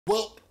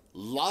Well,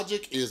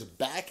 Logic is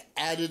back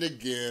at it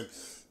again,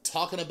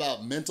 talking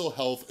about mental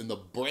health in the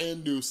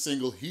brand new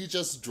single he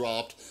just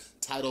dropped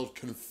titled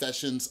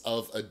Confessions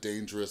of a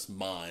Dangerous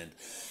Mind.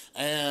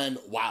 And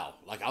wow,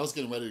 like I was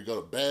getting ready to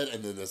go to bed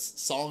and then this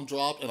song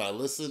dropped and I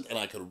listened and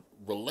I could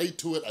relate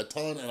to it a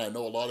ton, and I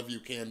know a lot of you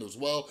can as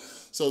well.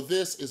 So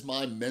this is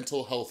my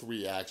mental health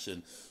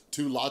reaction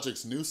to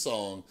Logic's new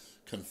song,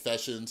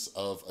 Confessions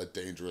of a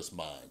Dangerous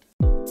Mind.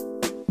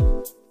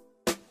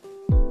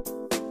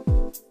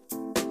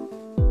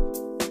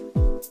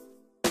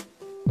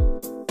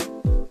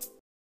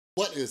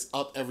 What is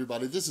up,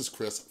 everybody? This is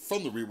Chris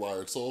from The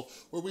Rewired Soul,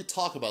 where we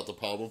talk about the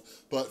problem,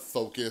 but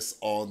focus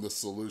on the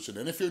solution.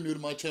 And if you're new to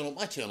my channel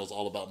is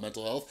all about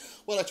mental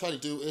health. What I try to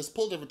do is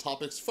pull different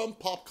topics from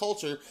pop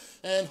culture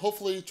and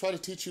hopefully try to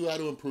teach you how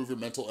to improve your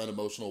mental and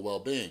emotional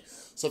well-being.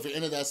 So if you're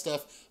into that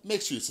stuff,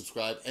 make sure you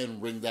subscribe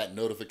and ring that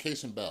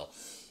notification bell.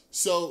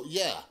 So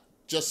yeah,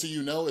 just so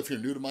you know, if you're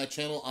new to my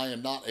channel, I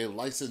am not a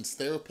licensed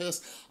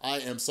therapist. I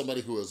am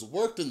somebody who has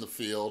worked in the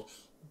field,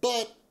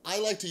 but I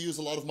like to use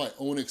a lot of my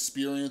own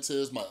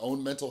experiences, my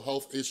own mental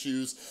health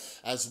issues,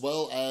 as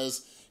well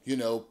as, you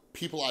know,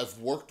 people I've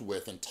worked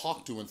with and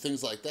talked to and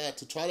things like that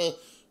to try to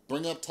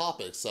bring up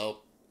topics. So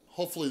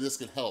hopefully this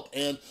can help.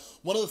 And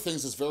one of the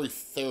things that's very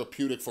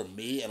therapeutic for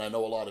me, and I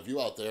know a lot of you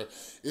out there,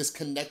 is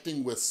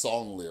connecting with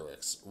song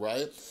lyrics,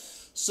 right?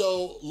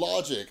 So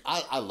Logic,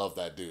 I love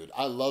that dude.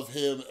 I love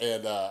him,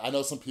 and I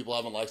know some people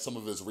haven't liked some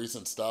of his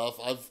recent stuff.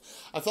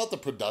 I thought the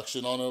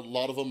production on a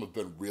lot of them have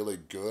been really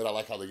good. I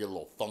like how they get a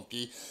little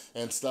funky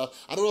and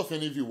stuff. I don't know if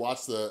any of you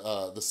watched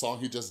the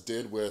song he just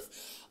did with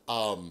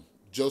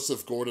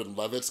Joseph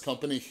Gordon-Levitt's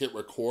company, Hit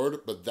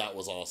Record, but that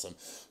was awesome.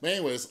 But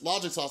anyways,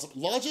 Logic's awesome.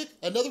 Logic,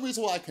 another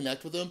reason why I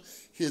connect with him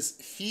is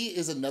he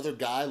is another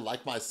guy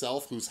like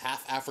myself who's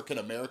half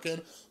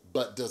African-American,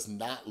 but does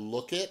not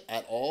look it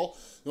at all.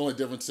 The only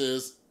difference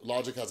is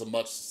Logic has a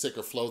much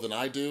sicker flow than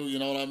I do, you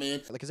know what I mean?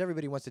 Because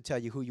everybody wants to tell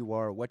you who you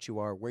are, what you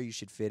are, where you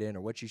should fit in,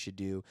 or what you should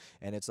do,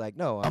 and it's like,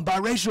 no, I'm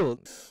biracial.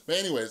 But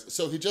anyways,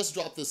 so he just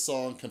dropped this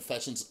song,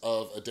 Confessions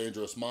of a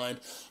Dangerous Mind.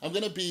 I'm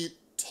gonna be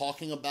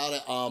talking about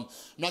it. I'm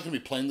not gonna be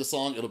playing the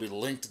song. It'll be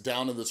linked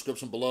down in the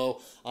description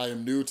below. I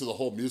am new to the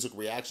whole music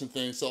reaction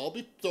thing, so I'll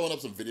be throwing up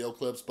some video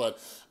clips, but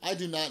I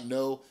do not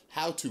know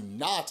how to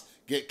not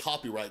get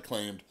copyright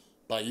claimed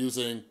by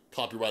using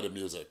copyrighted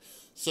music.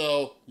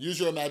 So use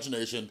your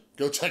imagination,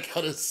 go check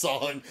out his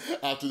song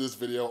after this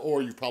video,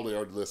 or you probably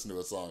already listened to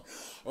a song,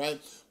 all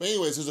right? But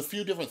anyways, there's a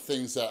few different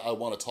things that I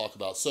wanna talk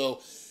about. So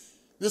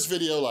this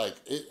video,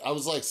 I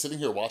was like sitting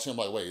here watching, I'm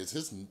like, wait, is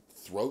his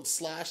throat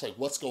slashed? Like,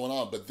 what's going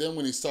on? But then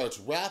when he starts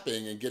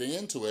rapping and getting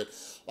into it,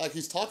 like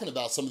he's talking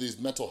about some of these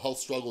mental health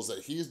struggles that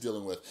he's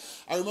dealing with.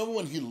 I remember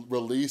when he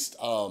released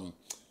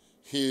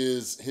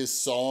his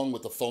song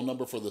with the phone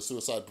number for the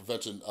suicide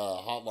prevention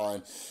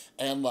hotline,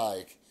 and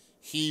like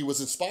he was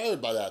inspired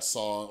by that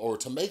song, or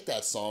to make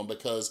that song,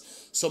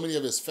 because so many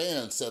of his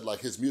fans said like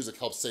his music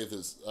helped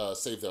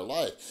save their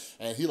life,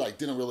 and he like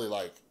didn't really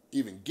like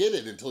even get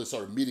it until he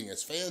started meeting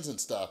his fans and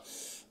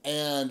stuff.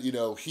 And, you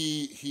know,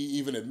 he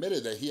even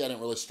admitted that he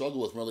hadn't really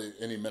struggled with really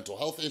any mental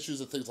health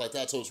issues and things like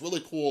that. So it's really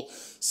cool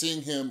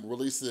seeing him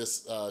release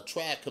this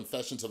track,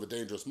 Confessions of a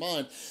Dangerous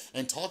Mind,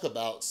 and talk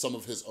about some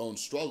of his own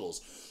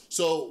struggles.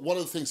 So one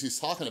of the things he's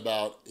talking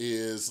about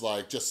is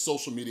like just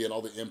social media and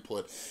all the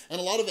input. And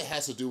a lot of it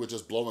has to do with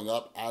just blowing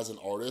up as an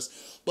artist.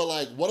 But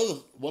like one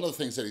of the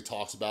things that he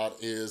talks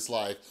about is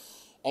like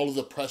all of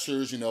the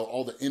pressures, you know,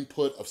 all the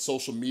input of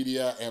social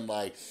media, and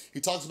like, he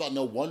talks about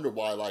no wonder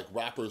why like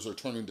rappers are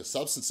turning to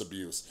substance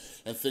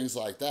abuse and things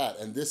like that.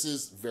 And this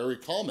is very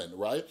common,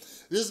 right?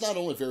 This is not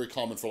only very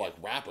common for like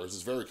rappers,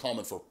 it's very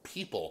common for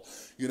people,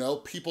 you know?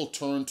 People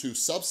turn to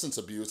substance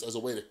abuse as a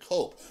way to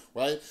cope,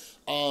 right?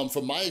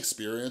 From my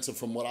experience and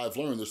from what I've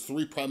learned, there's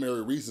 3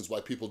 primary reasons why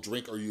people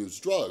drink or use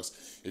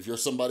drugs. If you're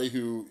somebody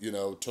who, you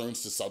know,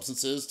 turns to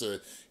substances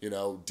to, you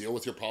know, deal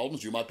with your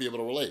problems, you might be able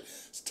to relate.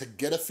 To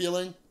get a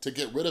feeling, to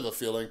get rid of a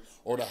feeling,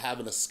 or to have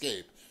an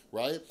escape,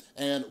 right?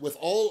 And with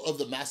all of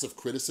the massive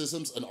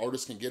criticisms an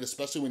artist can get,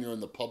 especially when you're in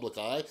the public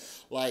eye,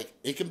 like,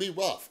 it can be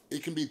rough,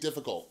 it can be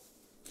difficult.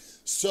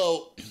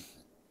 So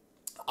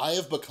I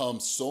have become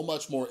so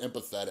much more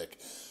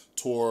empathetic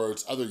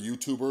towards other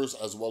YouTubers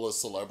as well as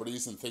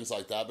celebrities and things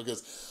like that,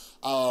 because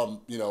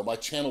you know, my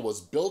channel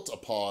was built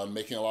upon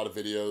making a lot of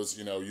videos,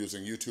 you know,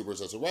 using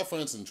YouTubers as a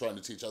reference and trying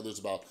to teach others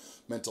about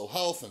mental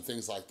health and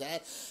things like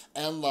that.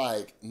 And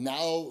like,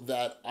 now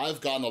that I've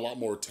gotten a lot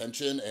more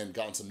attention and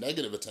gotten some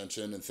negative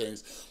attention and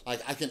things,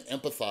 like I can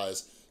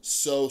empathize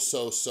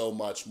so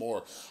much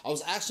more. I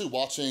was actually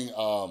watching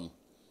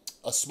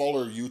a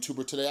smaller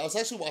YouTuber today. I was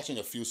actually watching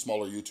a few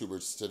smaller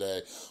YouTubers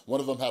today.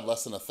 One of them had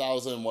less than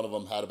 1,000, one of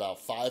them had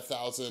about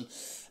 5,000.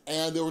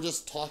 And they were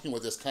just talking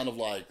with this kind of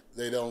like,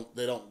 they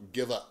don't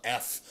give a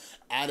F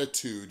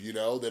attitude, you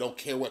know? They don't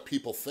care what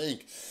people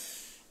think.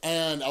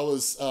 And I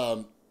was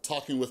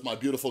talking with my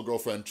beautiful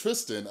girlfriend,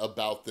 Tristan,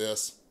 about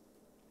this,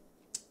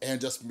 and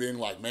just being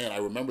like, man, I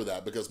remember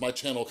that, because my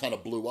channel kind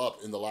of blew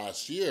up in the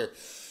last year.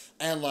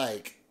 And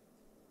like,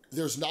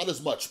 there's not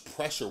as much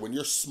pressure. When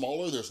you're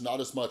smaller, there's not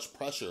as much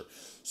pressure.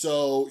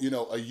 So, you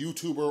know, a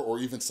YouTuber or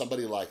even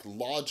somebody like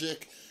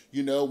Logic,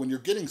 you know, when you're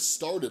getting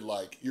started,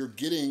 like you're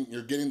getting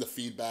the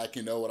feedback,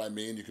 you know what I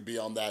mean? You could be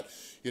on that,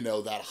 you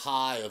know, that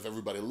high of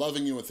everybody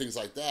loving you and things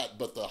like that.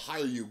 But the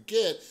higher you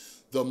get,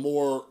 the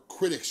more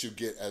critics you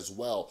get as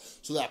well.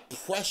 So that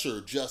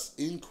pressure just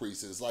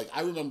increases. Like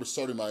I remember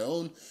starting my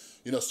own,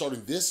 you know,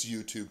 starting this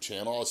YouTube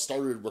channel. I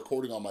started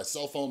recording on my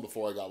cell phone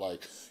before I got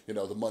like, you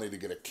know, the money to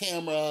get a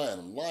camera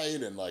and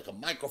light and like a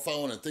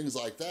microphone and things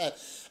like that.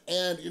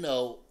 And, you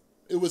know,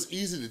 it was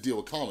easy to deal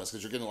with comments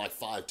because you're getting like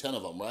 5, 10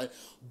 of them, right?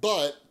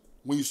 But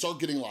when you start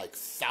getting like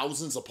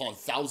thousands upon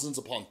thousands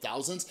upon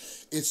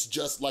thousands, it's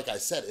just, like I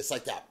said, it's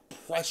like that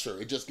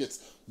pressure. It just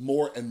gets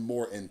more and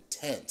more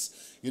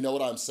intense. You know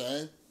what I'm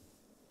saying?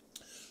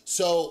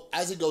 So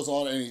as it goes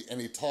on and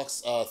he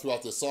talks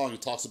throughout this song, he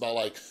talks about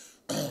like,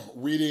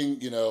 reading,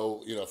 you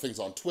know, things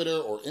on Twitter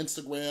or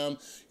Instagram,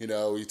 you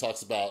know, he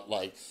talks about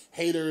like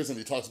haters and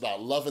he talks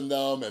about loving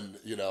them and,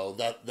 you know,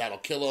 that'll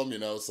kill them, you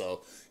know,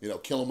 so, you know,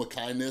 kill them with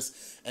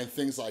kindness and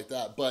things like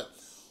that. But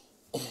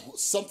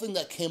something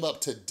that came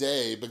up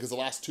today, because the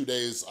last 2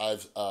 days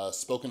I've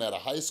spoken at a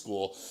high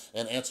school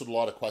and answered a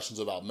lot of questions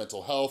about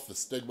mental health, the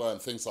stigma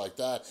and things like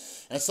that.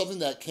 And something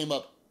that came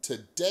up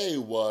today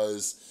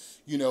was,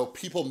 you know,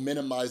 people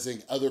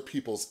minimizing other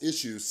people's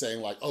issues,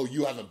 saying like, oh,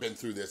 you haven't been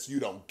through this, you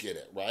don't get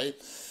it, right?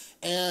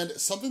 And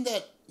something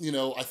that, you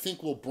know, I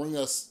think will bring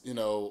us, you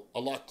know, a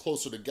lot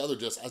closer together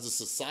just as a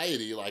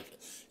society, like,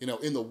 you know,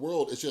 in the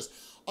world, is just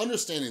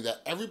understanding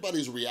that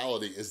everybody's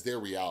reality is their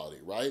reality,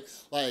 right?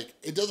 Like,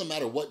 it doesn't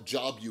matter what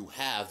job you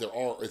have, there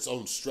are its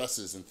own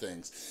stresses and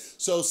things.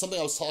 So something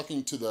I was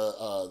talking to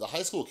the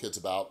high school kids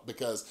about,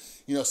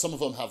 because, you know, some of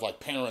them have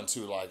like parents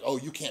who are like, oh,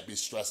 you can't be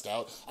stressed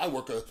out. I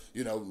work a,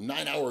 you know,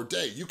 9-hour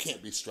day. You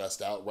can't be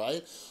stressed out,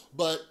 right?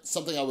 But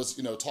something I was,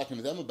 you know, talking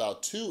to them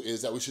about too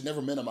is that we should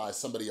never minimize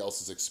somebody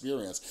else's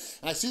experience.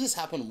 And I see this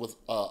happen with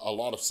a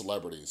lot of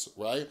celebrities,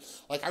 right?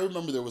 Like I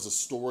remember there was a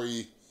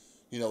story,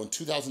 you know, in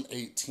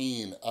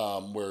 2018,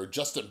 where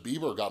Justin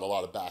Bieber got a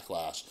lot of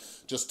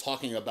backlash, just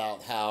talking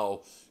about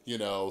how, you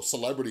know,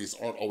 celebrities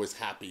aren't always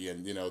happy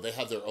and, you know, they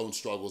have their own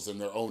struggles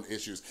and their own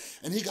issues.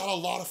 And he got a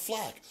lot of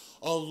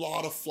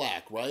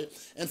flack, right?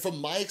 And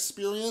from my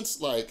experience,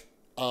 like,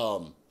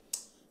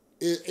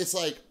 it's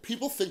like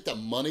people think that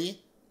money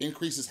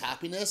increases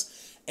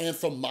happiness. And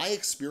from my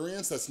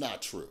experience, that's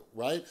not true,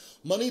 right?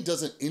 Money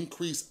doesn't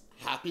increase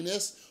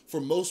happiness.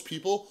 For most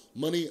people,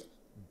 money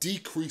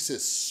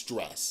decreases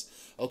stress.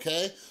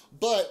 Okay?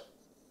 But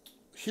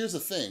here's the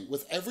thing,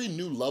 with every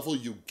new level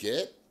you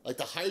get, like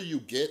the higher you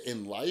get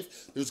in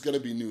life, there's gonna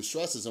be new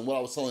stresses. And what I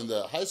was telling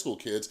the high school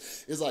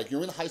kids is like,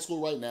 you're in high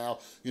school right now,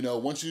 you know,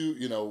 once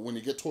you know, when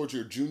you get towards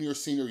your junior,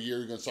 senior year,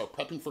 you're gonna start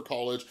prepping for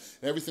college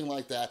and everything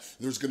like that.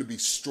 There's gonna be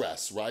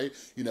stress, right?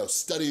 You know,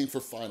 studying for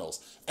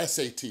finals,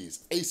 SATs,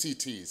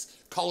 ACTs,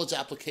 college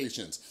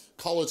applications,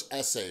 college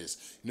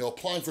essays, you know,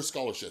 applying for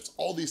scholarships,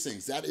 all these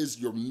things. That is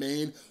your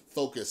main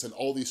focus and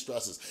all these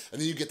stresses.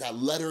 And then you get that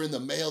letter in the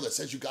mail that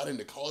says you got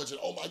into college and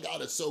oh my God,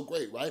 it's so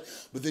great, right?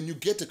 But then you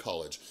get to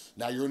college.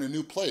 Now you're in a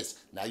new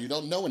place. Now you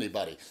don't know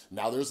anybody.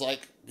 Now there's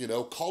like, you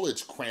know,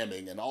 college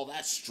cramming and all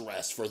that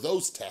stress for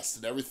those tests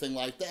and everything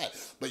like that.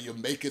 But you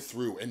make it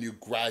through and you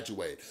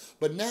graduate.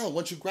 But now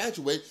once you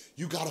graduate,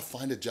 you gotta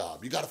find a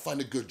job. You gotta find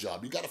a good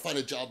job. You gotta find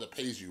a job that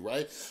pays you,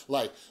 right?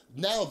 Like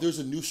now there's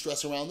a new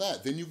stress around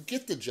that. Then you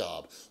get the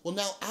job. Well,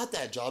 now at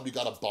that job, you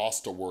got a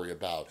boss to worry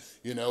about.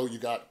 You know, you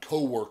got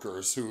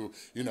coworkers who,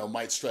 you know,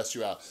 might stress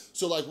you out.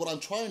 So like what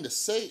I'm trying to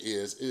say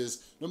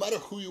is no matter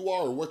who you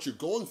are or what you're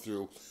going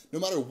through, no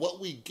matter what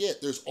we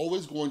get, there's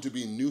always going to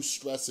be new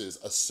stresses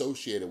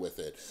associated with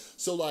it.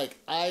 So like,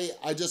 I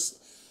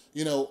just,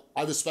 you know,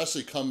 I've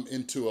especially come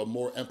into a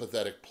more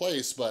empathetic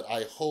place, but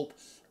I hope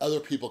other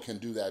people can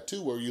do that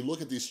too, where you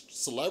look at these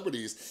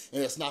celebrities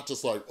and it's not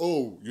just like,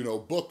 oh, you know,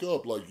 book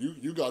up, like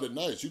you got it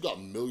nice, you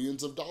got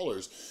millions of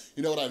dollars.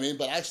 You know what I mean?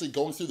 But actually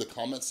going through the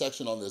comment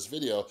section on this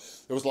video,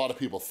 there was a lot of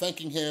people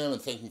thanking him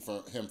and thanking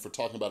him for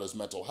talking about his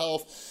mental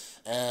health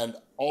and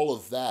all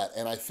of that.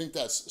 And I think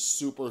that's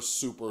super,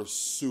 super,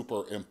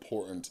 super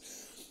important.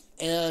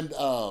 And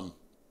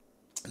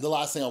the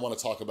last thing I want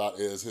to talk about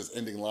is his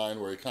ending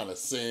line where he kind of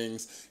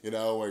sings, you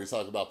know, where he's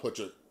talking about put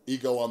your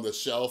ego on the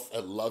shelf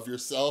and love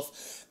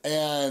yourself.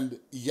 And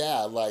yeah,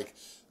 like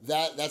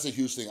that's a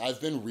huge thing.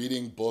 I've been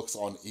reading books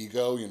on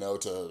ego, you know,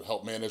 to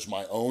help manage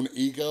my own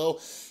ego.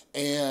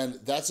 And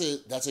that's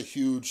a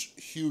huge,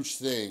 huge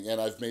thing.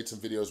 And I've made some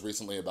videos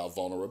recently about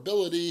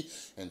vulnerability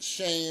and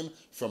shame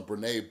from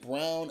Brene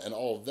Brown and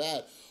all of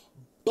that.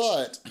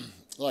 But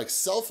like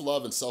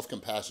self-love and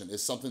self-compassion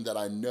is something that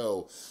I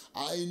know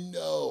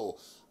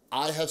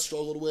I have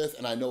struggled with,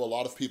 and I know a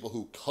lot of people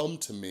who come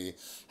to me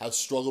have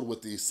struggled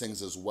with these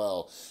things as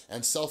well.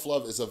 And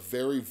self-love is a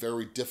very,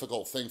 very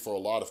difficult thing for a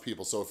lot of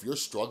people. So if you're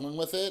struggling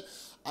with it,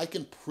 I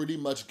can pretty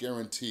much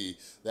guarantee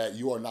that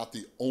you are not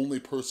the only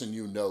person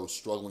you know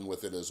struggling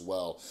with it as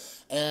well.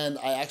 And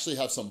I actually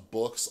have some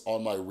books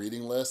on my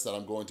reading list that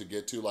I'm going to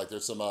get to. Like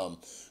there's some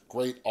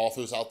great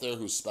authors out there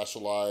who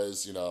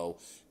specialize, you know,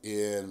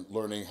 in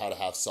learning how to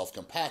have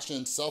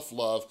self-compassion,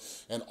 self-love,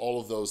 and all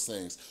of those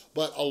things.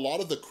 But a lot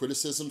of the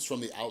criticisms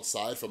from the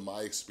outside, from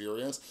my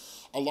experience,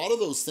 a lot of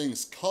those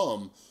things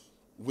come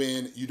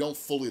when you don't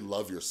fully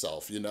love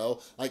yourself, you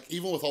know? Like,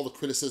 even with all the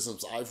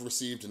criticisms I've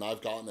received and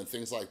I've gotten and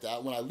things like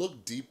that, when I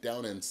look deep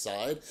down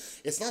inside,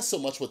 it's not so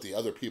much what the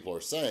other people are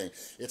saying,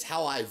 it's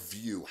how I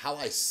view, how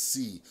I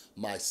see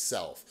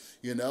myself,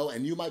 you know?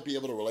 And you might be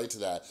able to relate to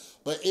that.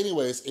 But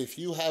anyways, if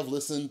you have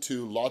listened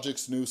to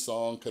Logic's new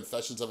song,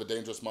 Confessions of a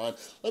Dangerous Mind,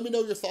 let me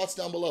know your thoughts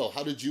down below.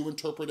 How did you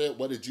interpret it?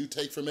 What did you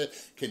take from it?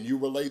 Can you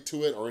relate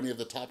to it or any of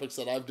the topics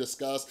that I've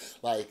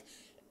discussed? Like,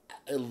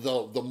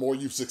 the more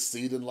you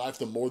succeed in life,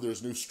 the more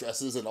there's new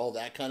stresses and all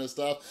that kind of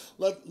stuff.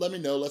 Let me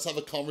know. Let's have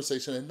a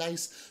conversation, a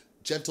nice,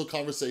 gentle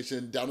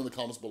conversation down in the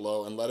comments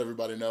below, and let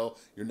everybody know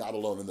you're not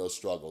alone in those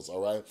struggles,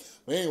 all right?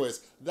 But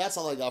anyways, that's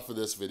all I got for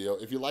this video.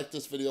 If you like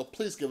this video,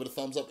 please give it a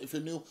thumbs up. If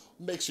you're new,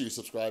 make sure you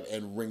subscribe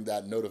and ring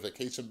that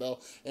notification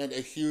bell. And a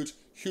huge,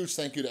 huge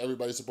thank you to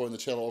everybody supporting the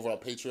channel over on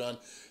Patreon.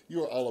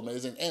 You are all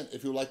amazing. And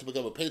if you would like to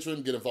become a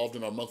patron, get involved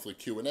in our monthly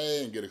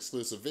Q&A and get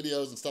exclusive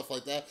videos and stuff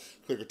like that,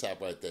 click or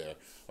tap right there,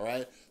 all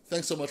right?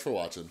 Thanks so much for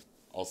watching.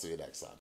 I'll see you next time.